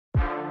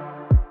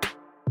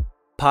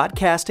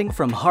Podcasting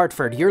from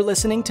Hartford, you're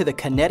listening to the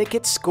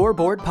Connecticut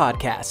Scoreboard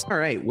Podcast. All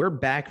right, we're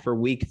back for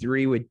week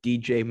 3 with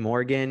DJ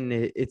Morgan.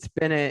 It's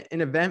been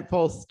an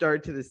eventful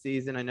start to the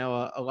season. I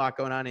know a lot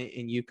going on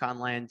in UConn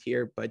land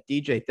here, but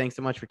DJ, thanks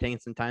so much for taking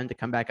some time to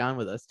come back on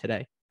with us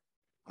today.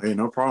 Hey,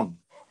 no problem.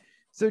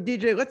 So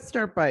DJ, let's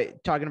start by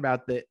talking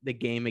about the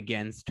game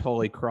against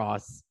Holy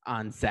Cross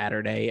on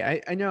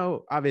Saturday. I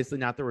know obviously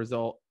not the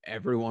result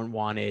everyone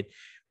wanted,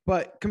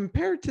 but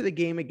compared to the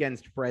game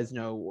against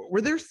Fresno,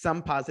 were there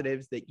some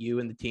positives that you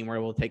and the team were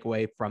able to take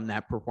away from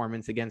that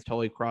performance against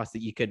Holy Cross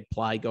that you could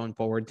apply going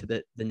forward to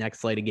the next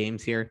slate of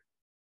games here?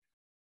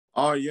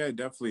 Oh, yeah,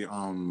 definitely.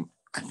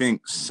 I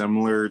think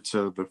similar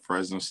to the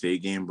Fresno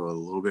State game, but a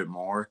little bit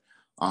more.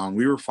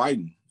 We were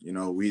fighting. You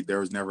know,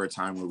 there was never a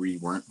time where we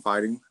weren't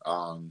fighting.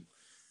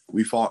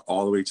 We fought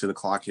all the way to the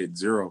clock hit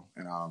 0.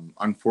 And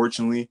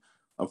unfortunately,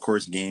 of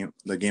course,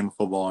 the game of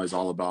football is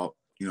all about,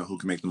 you know, who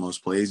can make the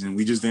most plays, and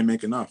we just didn't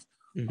make enough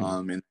in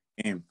the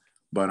game.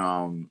 But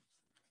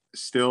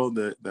still,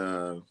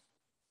 the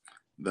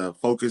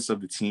focus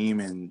of the team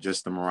and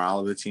just the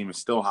morale of the team is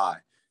still high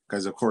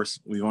because, of course,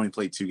 we've only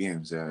played 2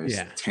 games.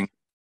 A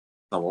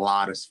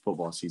lot of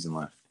football season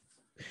left.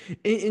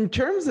 In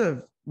terms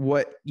of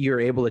what you're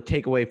able to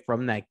take away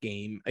from that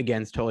game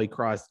against Holy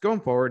Cross going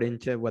forward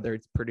into whether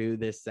it's Purdue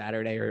this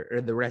Saturday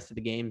or the rest of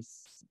the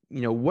games,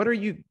 you know, what are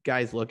you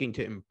guys looking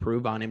to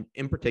improve on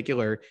in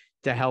particular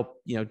to help,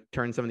 you know,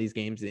 turn some of these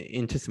games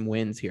into some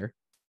wins here?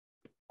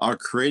 As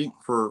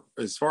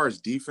far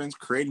as defense,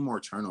 creating more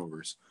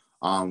turnovers.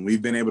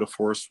 We've been able to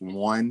force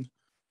one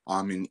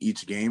in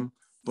each game,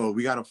 but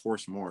we got to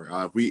force more.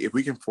 If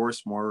we can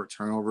force more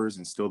turnovers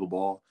and steal the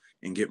ball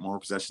and get more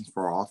possessions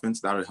for our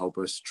offense, that would help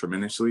us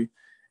tremendously.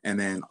 And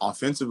then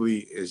offensively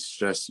is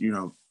just, you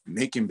know,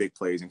 making big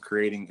plays and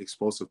creating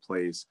explosive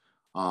plays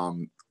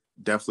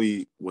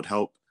definitely would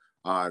help.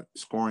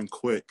 Scoring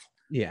quick.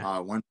 Yeah.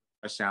 1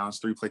 touchdowns,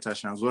 3 play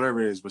touchdowns,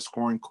 whatever it is, but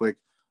scoring quick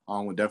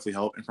would definitely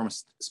help. And from a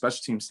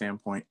special team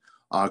standpoint,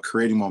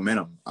 creating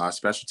momentum.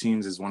 Special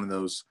teams is one of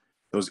those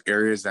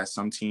areas that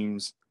some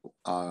teams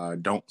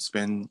don't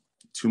spend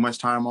too much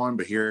time on,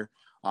 but here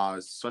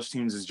special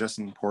teams is just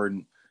as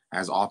important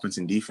as offense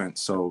and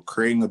defense. So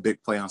creating a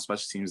big play on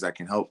special teams that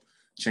can help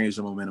change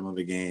the momentum of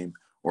the game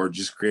or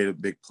just create a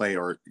big play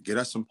or get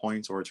us some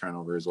points or a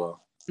turnover as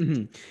well.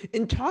 Mm-hmm.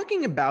 In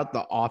talking about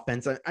the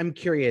offense, I'm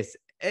curious,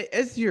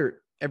 as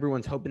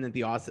everyone's hoping that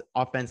the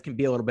offense can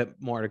be a little bit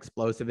more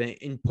explosive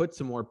and put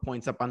some more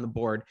points up on the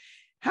board.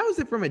 How is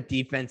it from a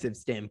defensive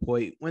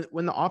standpoint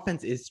when the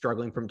offense is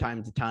struggling from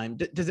time to time?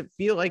 Does it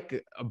feel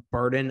like a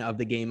burden of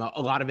the game?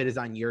 A lot of it is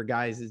on your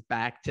guys'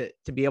 back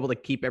to be able to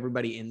keep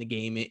everybody in the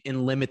game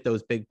and limit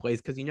those big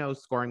plays because, you know,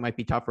 scoring might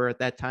be tougher at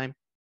that time.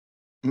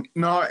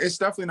 No, it's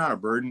definitely not a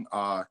burden.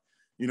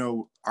 You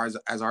know,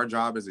 as our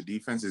job as a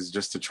defense is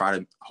just to try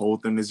to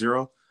hold them to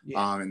 0.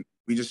 Yeah. And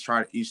we just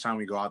try each time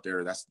we go out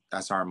there, that's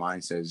our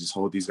mindset is just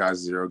hold these guys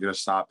to 0, get a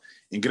stop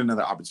and get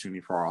another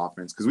opportunity for our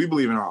offense. Cause we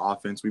believe in our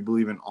offense. We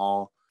believe in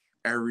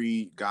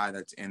every guy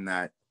that's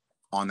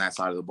on that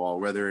side of the ball,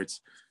 whether it's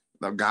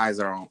the guys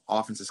that are on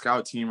offensive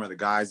scout team or the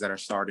guys that are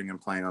starting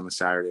and playing on the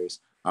Saturdays.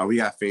 We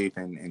got faith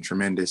and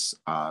tremendous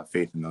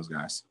faith in those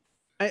guys.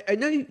 I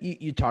know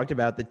you talked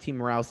about the team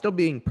morale still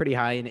being pretty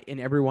high and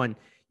everyone,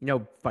 you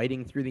know,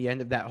 fighting through the end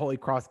of that Holy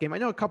Cross game. I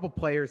know a couple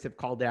players have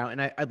called out, and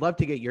I'd love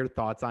to get your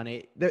thoughts on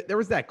it. There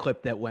was that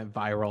clip that went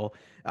viral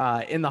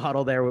in the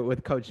huddle there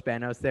with Coach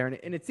Spanos there,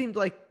 and it seemed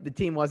like the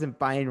team wasn't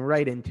buying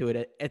right into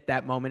it at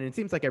that moment. And it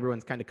seems like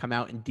everyone's kind of come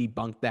out and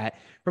debunked that.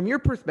 From your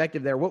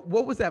perspective there,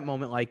 what was that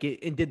moment like?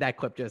 And did that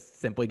clip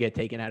just simply get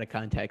taken out of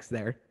context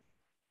there?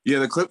 Yeah,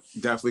 the clip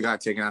definitely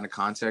got taken out of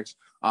context.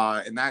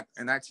 In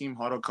that team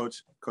huddle,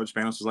 Coach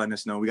Spanos was letting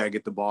us know we got to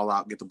get the ball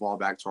out, get the ball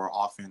back to our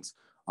offense.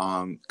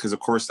 Because,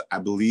 of course, I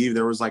believe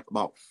there was like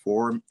about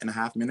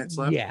 4.5 minutes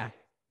left. Yeah.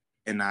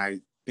 And I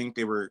think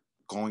they were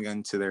going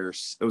into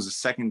it was a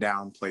second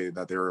down play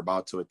that they were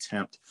about to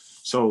attempt.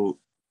 So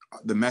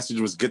the message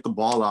was get the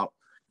ball out,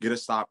 get a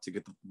stop to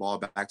get the ball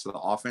back to the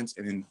offense.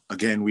 And then,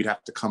 again, we'd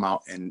have to come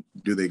out and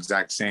do the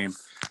exact same.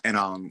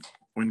 And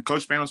when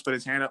Coach Spanos put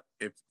his hand up,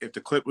 if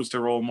the clip was to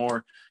roll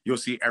more, you'll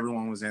see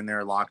everyone was in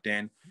there locked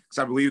in. Because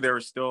I believe there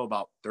was still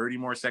about 30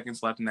 more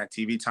seconds left in that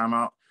TV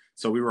timeout.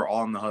 So we were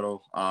all in the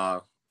huddle,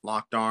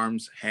 locked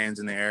arms, hands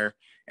in the air.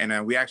 And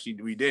we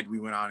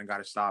went out and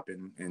got a stop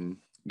and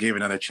gave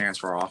another chance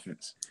for our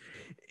offense.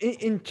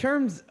 In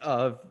terms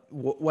of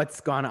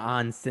what's gone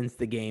on since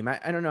the game,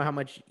 I don't know how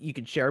much you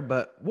could share,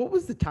 but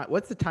what's the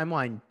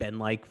timeline been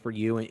like for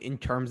you in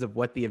terms of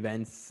what the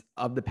events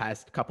of the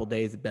past couple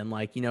days have been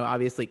like? You know,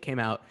 obviously it came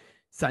out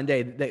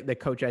Sunday that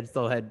Coach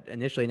Edsall had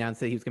initially announced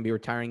that he was going to be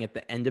retiring at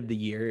the end of the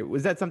year.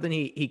 Was that something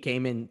he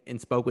came in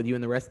and spoke with you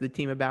and the rest of the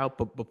team about,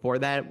 but before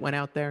that went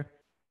out there?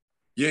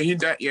 Yeah, he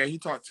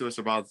talked to us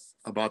about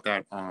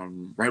that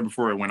right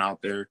before it went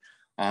out there.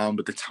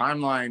 But the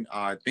timeline,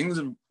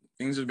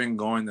 things have been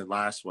going the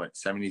last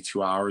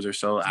 72 hours or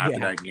so after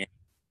that game.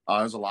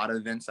 There's a lot of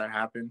events that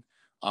happened.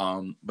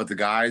 But the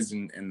guys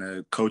and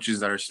the coaches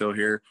that are still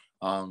here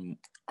are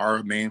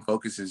our main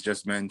focus has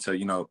just been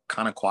to,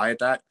 kind of quiet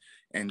that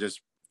and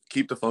just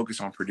keep the focus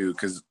on Purdue,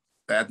 because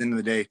at the end of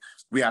the day,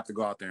 we have to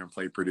go out there and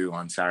play Purdue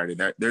on Saturday.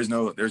 There's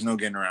no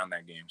getting around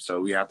that game. So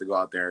we have to go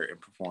out there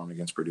and perform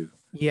against Purdue.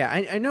 Yeah,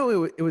 I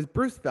know it was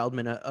Bruce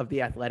Feldman of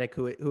The Athletic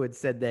who had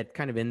said that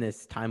kind of in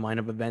this timeline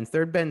of events,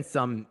 there had been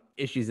some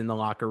issues in the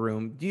locker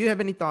room. Do you have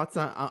any thoughts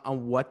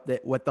on what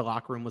the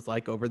locker room was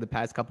like over the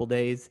past couple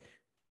days?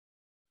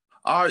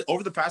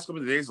 Over the past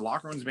couple of days, the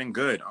locker room's been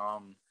good.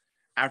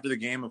 After the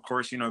game, of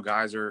course,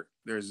 guys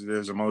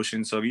there's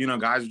emotion. So,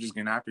 guys are just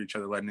getting after each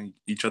other, letting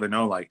each other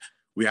know, like,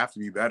 we have to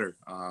be better.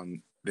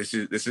 This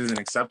isn't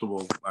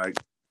acceptable. Like,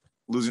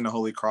 losing the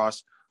Holy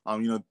Cross,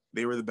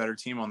 they were the better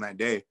team on that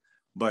day,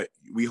 but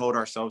we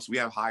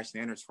have high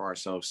standards for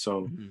ourselves.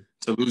 So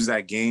to lose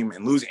that game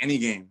and lose any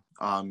game,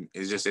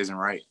 it just isn't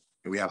right.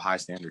 We have high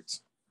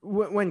standards.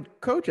 When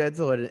Coach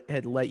Edsall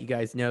had let you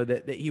guys know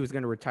that he was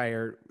going to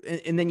retire,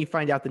 and then you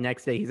find out the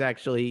next day he's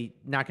actually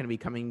not going to be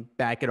coming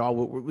back at all,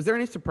 was there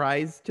any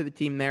surprise to the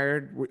team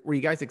there? Were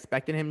you guys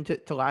expecting him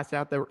to last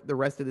out the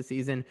rest of the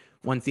season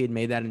once he had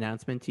made that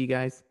announcement to you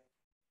guys?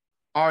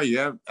 Oh,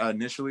 yeah.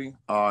 Initially,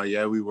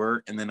 yeah, we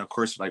were. And then, of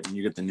course, like, when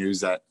you get the news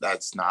that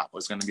that's not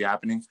what's going to be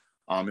happening,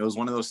 it was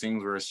one of those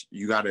things where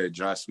you got to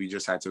adjust. We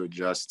just had to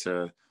adjust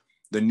to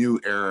the new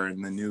era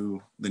and the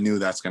new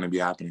that's going to be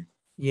happening.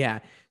 Yeah.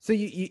 So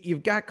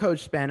you've got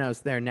Coach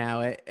Spanos there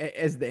now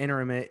as the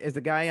interim, as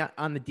a guy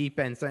on the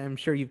defense. I'm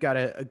sure you've got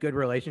a good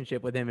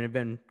relationship with him and have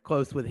been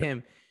close with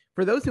him.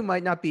 For those who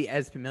might not be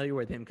as familiar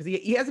with him, because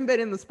he hasn't been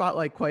in the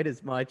spotlight quite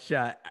as much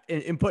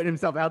in putting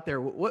himself out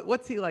there,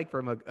 what's he like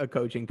from a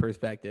coaching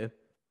perspective?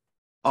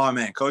 Oh,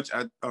 man, Coach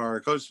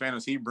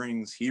Spanos,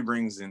 he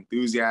brings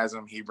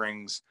enthusiasm. He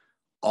brings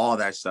all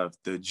that stuff,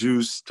 the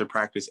juice to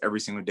practice every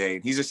single day.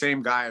 And he's the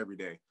same guy every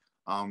day,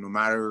 no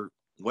matter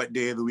what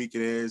day of the week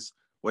it is,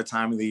 what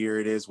time of the year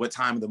it is, what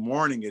time of the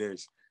morning it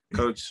is.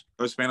 Coach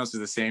Spanos is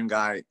the same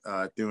guy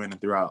through and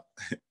throughout.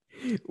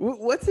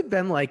 What's it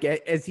been like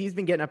as he's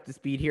been getting up to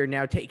speed here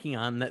now, taking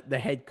on the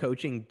head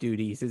coaching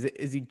duties?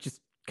 Is he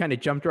just kind of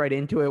jumped right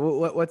into it?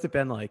 What's it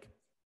been like?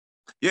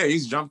 Yeah,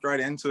 he's jumped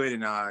right into it,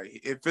 and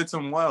it fits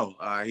him well.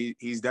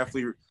 He's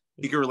definitely,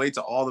 he can relate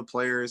to all the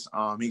players.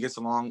 He gets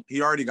along.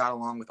 He already got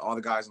along with all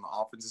the guys on the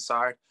offensive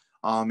side.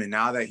 And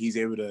now that he's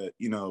able to,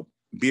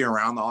 be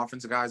around the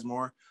offensive guys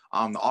more,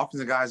 the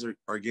offensive guys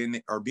are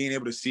being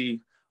able to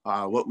see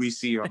what we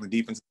see on the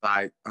defensive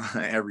side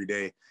every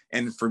day.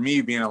 And for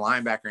me, being a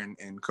linebacker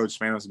and Coach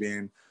Spanos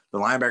being the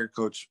linebacker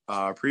coach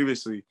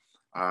previously,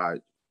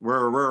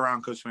 we're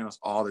around Coach Spanos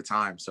all the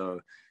time.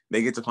 So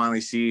they get to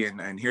finally see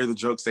and hear the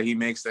jokes that he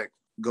makes that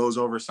goes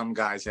over some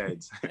guys'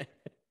 heads.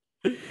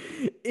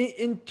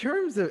 In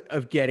terms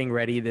of getting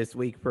ready this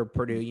week for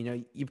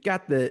Purdue, you've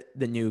got the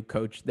new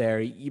coach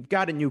there. You've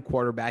got a new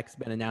quarterback's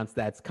been announced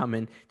that's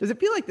coming. Does it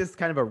feel like this is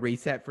kind of a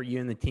reset for you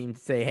and the team to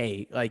say,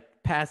 hey, like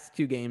past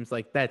two games,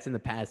 like that's in the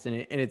past and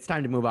it's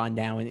time to move on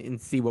now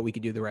and see what we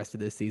could do the rest of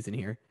this season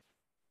here?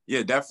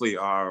 Yeah, definitely.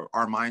 Our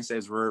mindset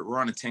is we're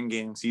on a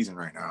 10-game season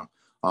right now.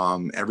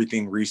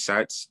 Everything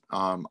resets.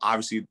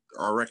 Obviously,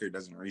 our record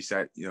doesn't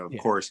reset, of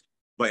course.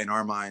 But in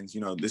our minds,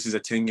 this is a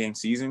 10-game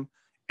season.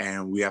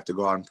 And we have to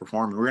go out and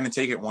perform. And we're going to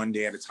take it one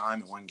day at a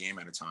time and one game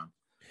at a time.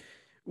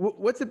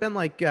 What's it been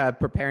like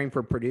preparing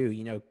for Purdue?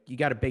 You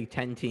got a Big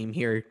Ten team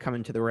here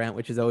coming to the Rant,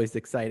 which is always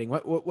exciting.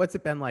 What's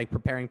it been like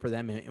preparing for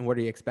them, and what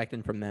are you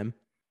expecting from them?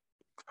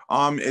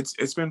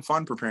 It's been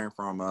fun preparing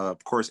for them.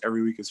 Of course,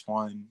 every week is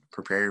fun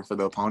preparing for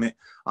the opponent.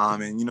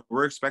 And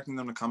we're expecting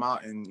them to come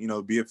out and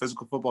be a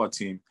physical football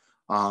team.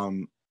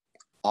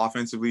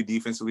 Offensively,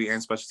 defensively,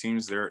 and special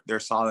teams, they're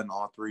solid in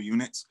all three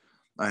units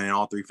and in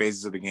all three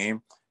phases of the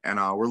game. And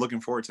we're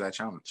looking forward to that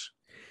challenge.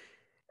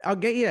 I'll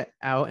get you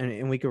out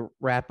and we could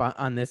wrap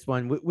on this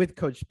one with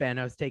Coach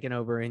Spanos taking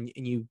over and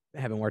you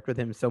haven't worked with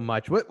him so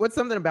much. What's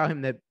something about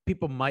him that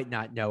people might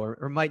not know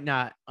or might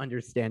not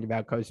understand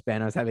about Coach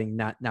Spanos, having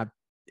not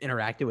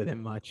interacted with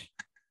him much?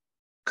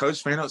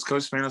 Coach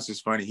Spanos is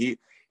funny.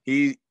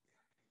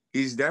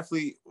 He's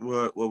definitely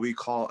what we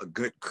call a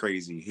good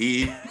crazy.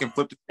 He can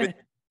flip the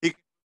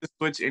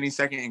switch any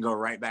second and go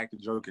right back to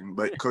joking.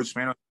 But Coach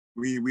Spanos,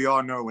 we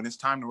all know when it's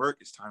time to work,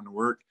 it's time to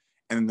work.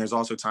 And there's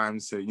also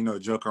times to,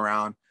 joke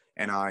around.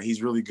 And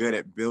he's really good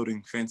at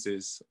building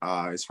fences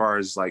as far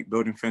as like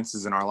building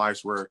fences in our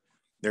lives where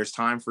there's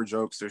time for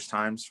jokes, there's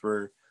times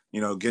for,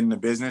 getting the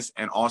business,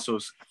 and also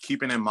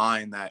keeping in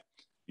mind that,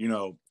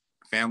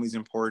 family's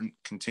important.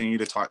 Continue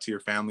to talk to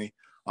your family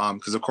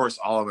because, of course,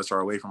 all of us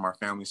are away from our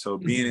family. So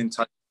being in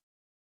touch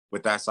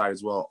with that side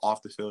as well,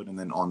 off the field and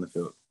then on the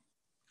field.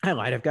 I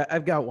lied.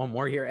 I've got one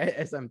more here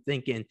as I'm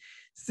thinking.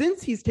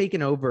 Since he's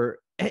taken over,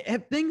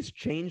 have things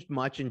changed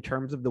much in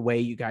terms of the way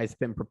you guys have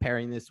been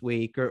preparing this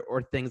week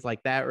or things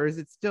like that? Or is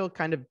it still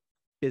kind of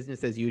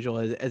business as usual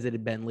as it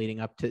had been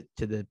leading up to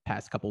the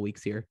past couple of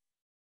weeks here?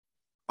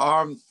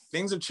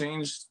 Things have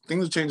changed.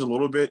 Things have changed a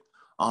little bit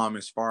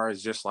as far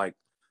as just like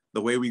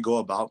the way we go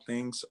about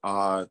things.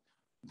 The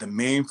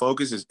main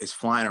focus is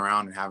flying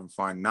around and having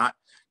fun, not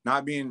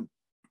being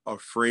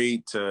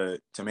afraid to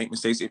make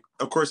mistakes.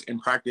 Of course, in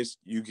practice,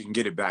 you can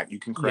get it back. You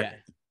can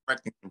correct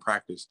it in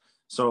practice.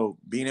 So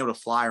being able to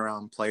fly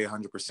around, play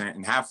 100%,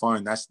 and have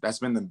fun, that's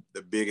been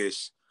the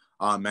biggest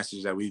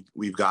message that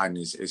we've gotten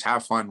is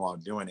have fun while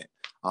doing it.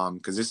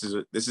 Because this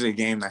is a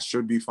game that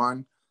should be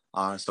fun.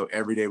 So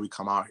every day we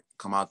come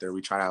out there,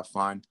 we try to have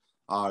fun.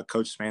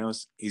 Coach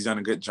Spanos, he's done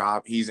a good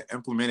job. He's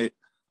implemented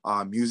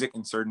music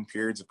in certain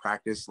periods of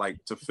practice,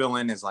 like to fill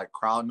in as like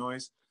crowd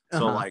noise.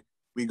 So like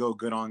we go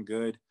good on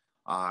good.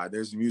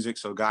 There's music,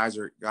 so guys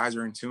are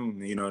in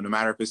tune. You know, no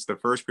matter if it's the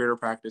first period of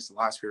practice, the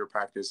last period of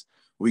practice,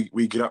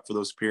 we get up for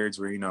those periods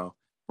where, you know,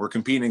 we're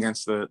competing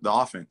against the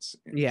offense.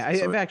 Yeah,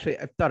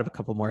 I've thought of a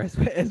couple more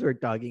as we're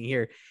talking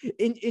here.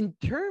 In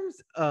terms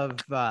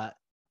of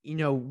you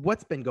know,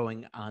 what's been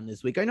going on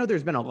this week. I know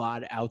there's been a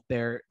lot out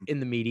there in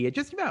the media,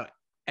 just about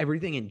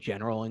everything in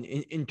general, and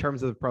in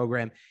terms of the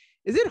program.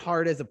 Is it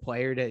hard as a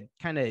player to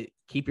kind of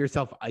keep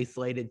yourself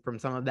isolated from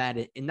some of that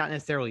and not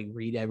necessarily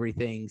read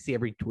everything, see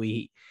every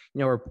tweet, you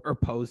know, or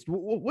post?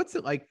 What's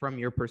it like from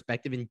your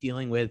perspective in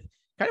dealing with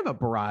kind of a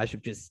barrage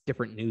of just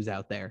different news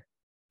out there?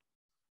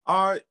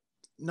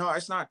 No,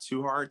 it's not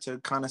too hard to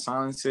kind of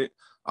silence it.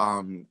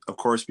 Of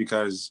course,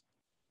 because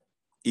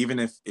even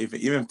if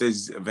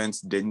these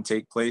events didn't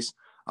take place,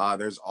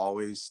 there's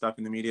always stuff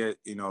in the media,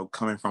 you know,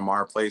 coming from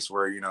our place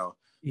where, you know,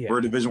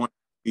 we're Division I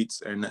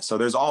beats, and so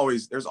there's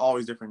always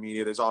different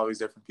media. There's always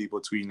different people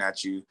tweeting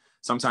at you.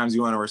 Sometimes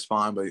you want to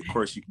respond, but of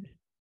course you.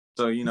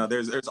 So, you know,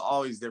 there's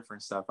always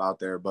different stuff out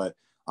there, but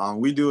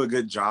we do a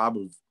good job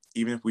of,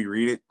 even if we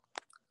read it,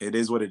 it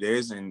is what it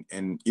is,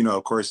 and you know,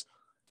 of course,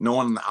 no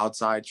one on the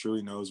outside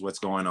truly knows what's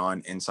going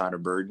on inside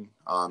of Burden,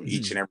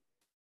 each and every.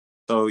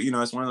 So, you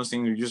know, it's one of those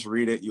things, you just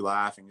read it, you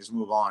laugh, and just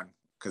move on,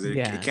 because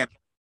it can't.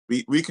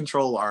 We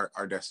control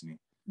our destiny.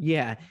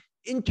 Yeah.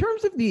 In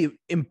terms of the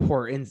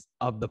importance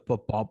of the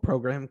football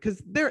program,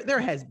 because there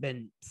has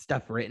been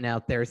stuff written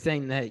out there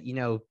saying that, you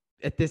know,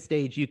 at this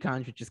stage,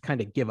 UConn should just kind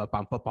of give up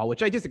on football,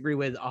 which I disagree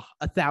with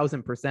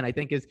 1,000%. I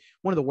think is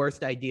one of the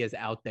worst ideas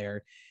out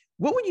there.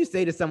 What would you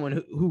say to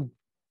someone who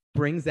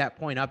brings that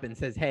point up and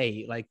says,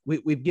 hey, like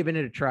we've given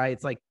it a try,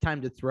 it's like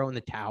time to throw in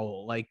the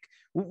towel? Like,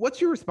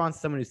 what's your response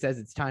to someone who says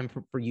it's time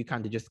for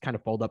UConn to just kind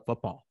of fold up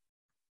football?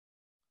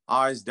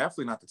 It's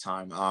definitely not the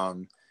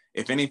time.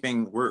 If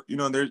anything,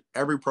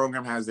 every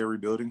program has their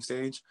rebuilding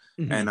stage,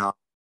 and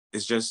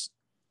it's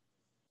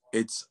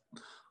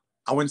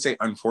I wouldn't say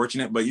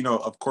unfortunate, but, you know,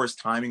 of course,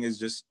 timing is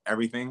just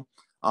everything.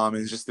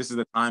 It's just, this is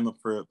the time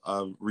for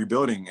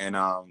rebuilding and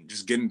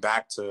just getting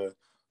back to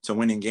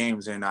winning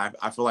games, and I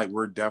feel like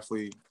we're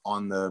definitely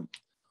on the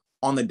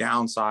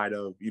downside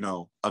of, you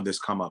know, of this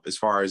come up, as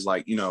far as,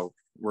 like, you know,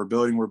 we're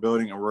building,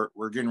 and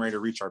we're getting ready to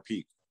reach our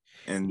peak,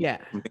 and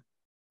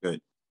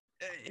good.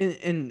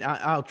 And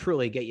I'll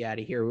truly get you out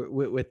of here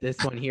with this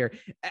one here.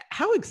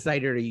 How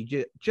excited are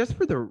you just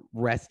for the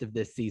rest of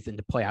this season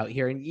to play out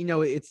here? And, you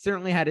know, it's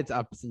certainly had its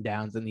ups and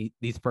downs in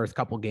these first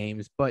couple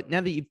games, but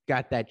now that you've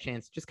got that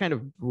chance, just kind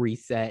of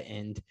reset.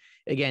 And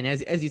again,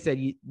 as you said,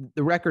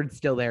 the record's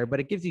still there, but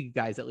it gives you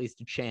guys at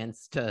least a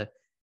chance to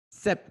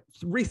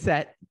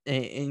reset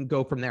and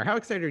go from there. How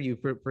excited are you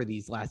for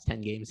these last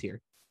 10 games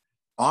here?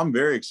 I'm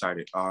very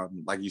excited.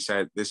 Like you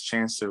said, this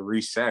chance to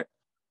reset,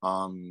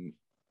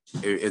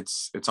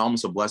 it's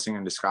almost a blessing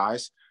in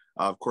disguise.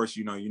 Of course,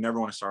 you know, you never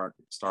want to start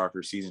off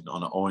your season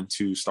on an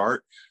 0-2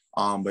 start,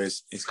 but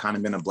it's kind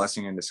of been a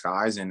blessing in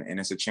disguise, and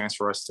it's a chance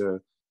for us to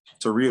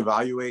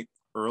reevaluate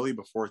early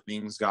before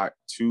things got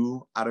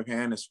too out of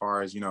hand, as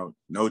far as, you know,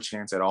 no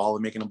chance at all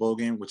of making a bowl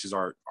game, which is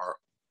our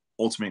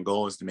ultimate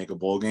goal, is to make a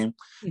bowl game.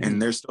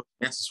 And there's still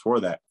chances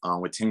for that.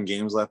 With 10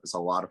 games left, it's a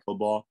lot of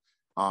football.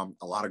 A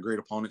lot of great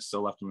opponents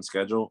still left on the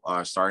schedule,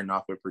 starting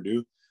off with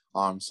Purdue.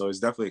 So it's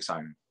definitely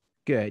exciting.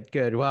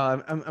 Good.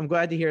 Well, I'm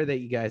glad to hear that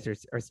you guys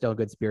are still in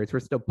good spirits. We're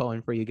still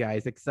pulling for you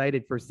guys.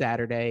 Excited for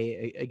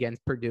Saturday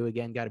against Purdue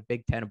again. Got a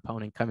Big Ten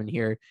opponent coming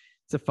here.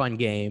 It's a fun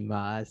game.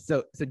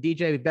 So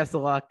DJ, best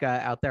of luck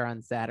out there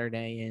on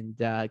Saturday, and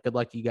good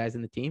luck to you guys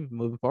and the team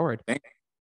moving forward. Thank you.